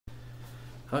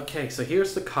Okay, so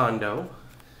here's the condo.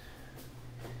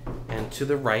 And to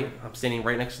the right, I'm standing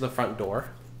right next to the front door.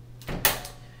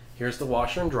 Here's the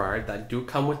washer and dryer that do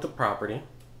come with the property.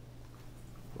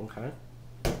 Okay.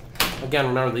 Again,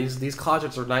 remember these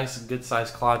closets are nice, good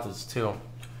sized closets too.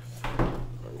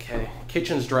 Okay,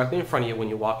 kitchen's directly in front of you when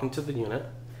you walk into the unit.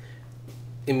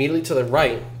 Immediately to the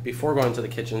right, before going to the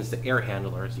kitchen, is the air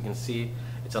handler. As you can see,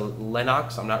 it's a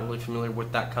Lennox. I'm not really familiar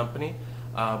with that company,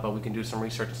 but we can do some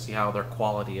research to see how their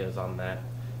quality is on that.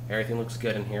 Everything looks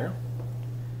good in here.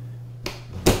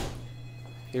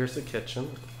 Here's the kitchen.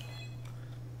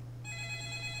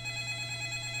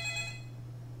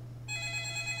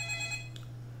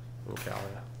 Okay, I'll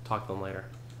talk to them later.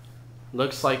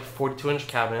 Looks like 42-inch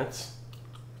cabinets,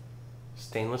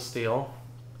 stainless steel,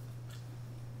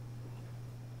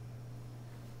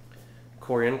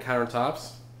 Korean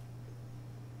countertops,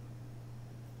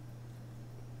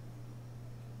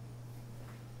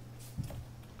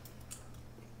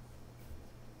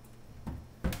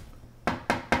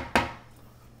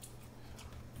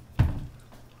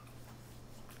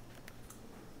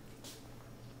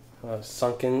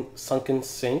 sunken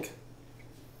sink,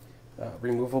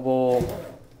 removable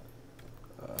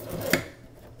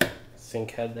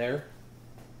sink head there,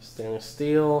 stainless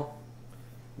steel,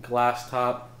 glass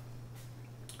top,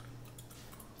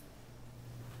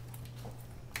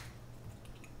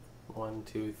 one,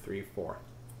 two, three, four.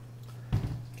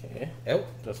 Okay, oh,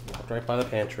 just walked right by the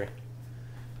pantry.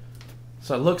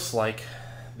 So it looks like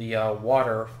the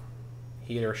water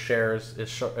heater is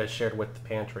shared with the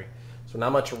pantry. So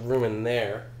not much room in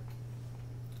there.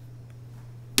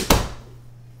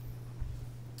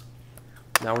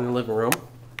 Now in the living room,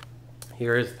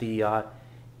 here is the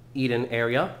eat-in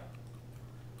area.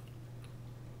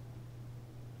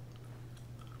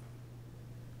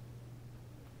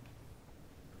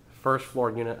 First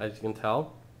floor unit, as you can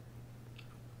tell.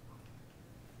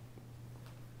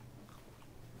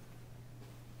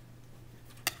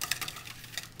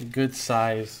 A good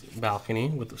size balcony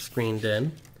with a screened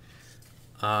in.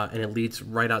 And it leads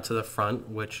right out to the front,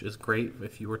 which is great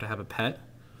if you were to have a pet.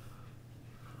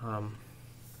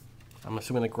 I'm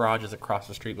assuming the garage is across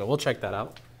the street, but we'll check that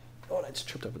out. Oh, and I just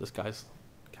tripped over this guy's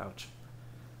couch.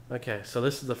 Okay, so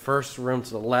this is the first room to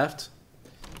the left.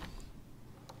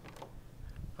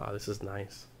 Oh, this is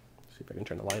nice. See if I can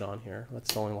turn the light on here.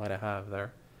 That's the only light I have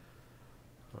there.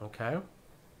 Okay.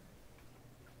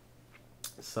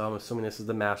 So I'm assuming this is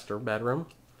the master bedroom,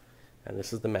 and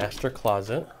this is the master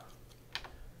closet.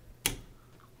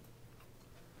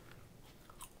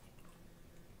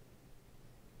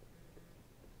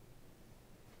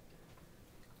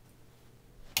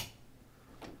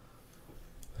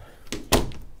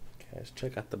 Let's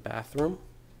check out the bathroom.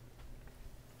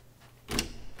 You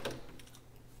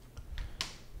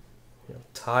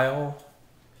have tile,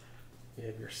 you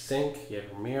have your sink, you have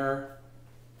your mirror,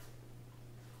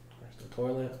 there's the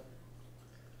toilet.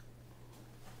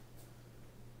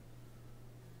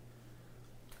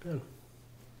 Good.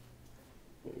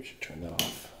 Maybe we should turn that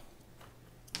off.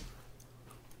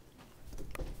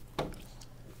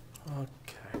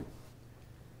 Okay.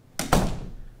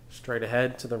 Straight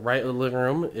ahead to the right of the living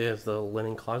room is the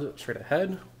linen closet, straight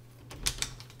ahead.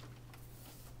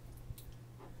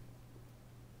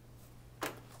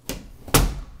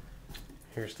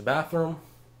 Here's the bathroom.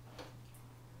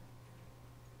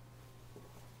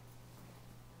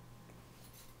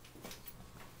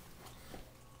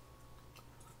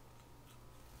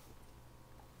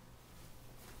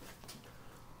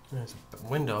 There's a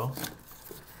window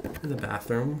in the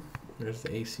bathroom. There's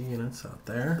the AC units out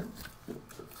there.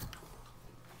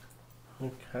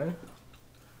 Okay.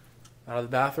 Out of the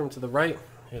bathroom to the right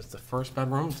is the first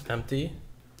bedroom. It's empty.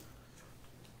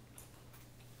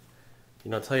 You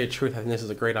know, to tell you the truth, I think this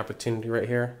is a great opportunity right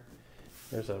here.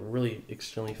 There's a really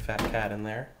extremely fat cat in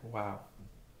there. Wow.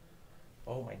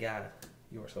 Oh my God.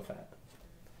 You are so fat.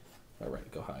 All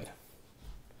right, go hide.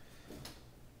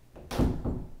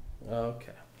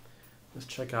 Okay. Let's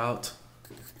check out.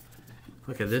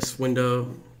 Okay, this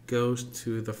window goes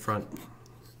to the front,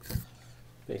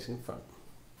 facing front.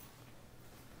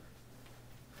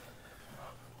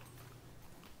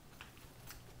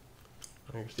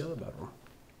 Here's the other bedroom.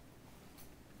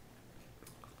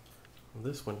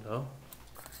 This window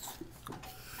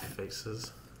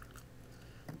faces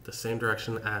the same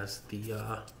direction as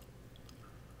the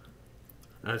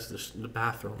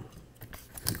bathroom.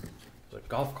 There's a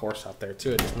golf course out there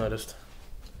too, I just noticed.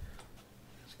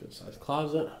 It's a good sized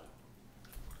closet.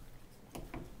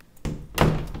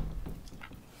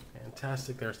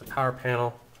 Fantastic, there's the power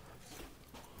panel.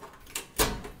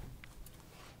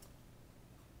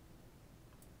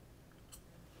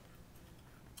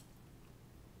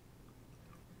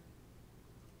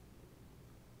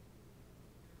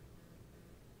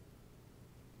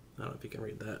 I don't know if you can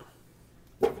read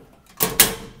that.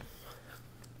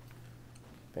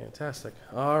 Fantastic.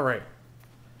 All right.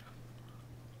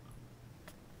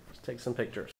 Let's take some pictures.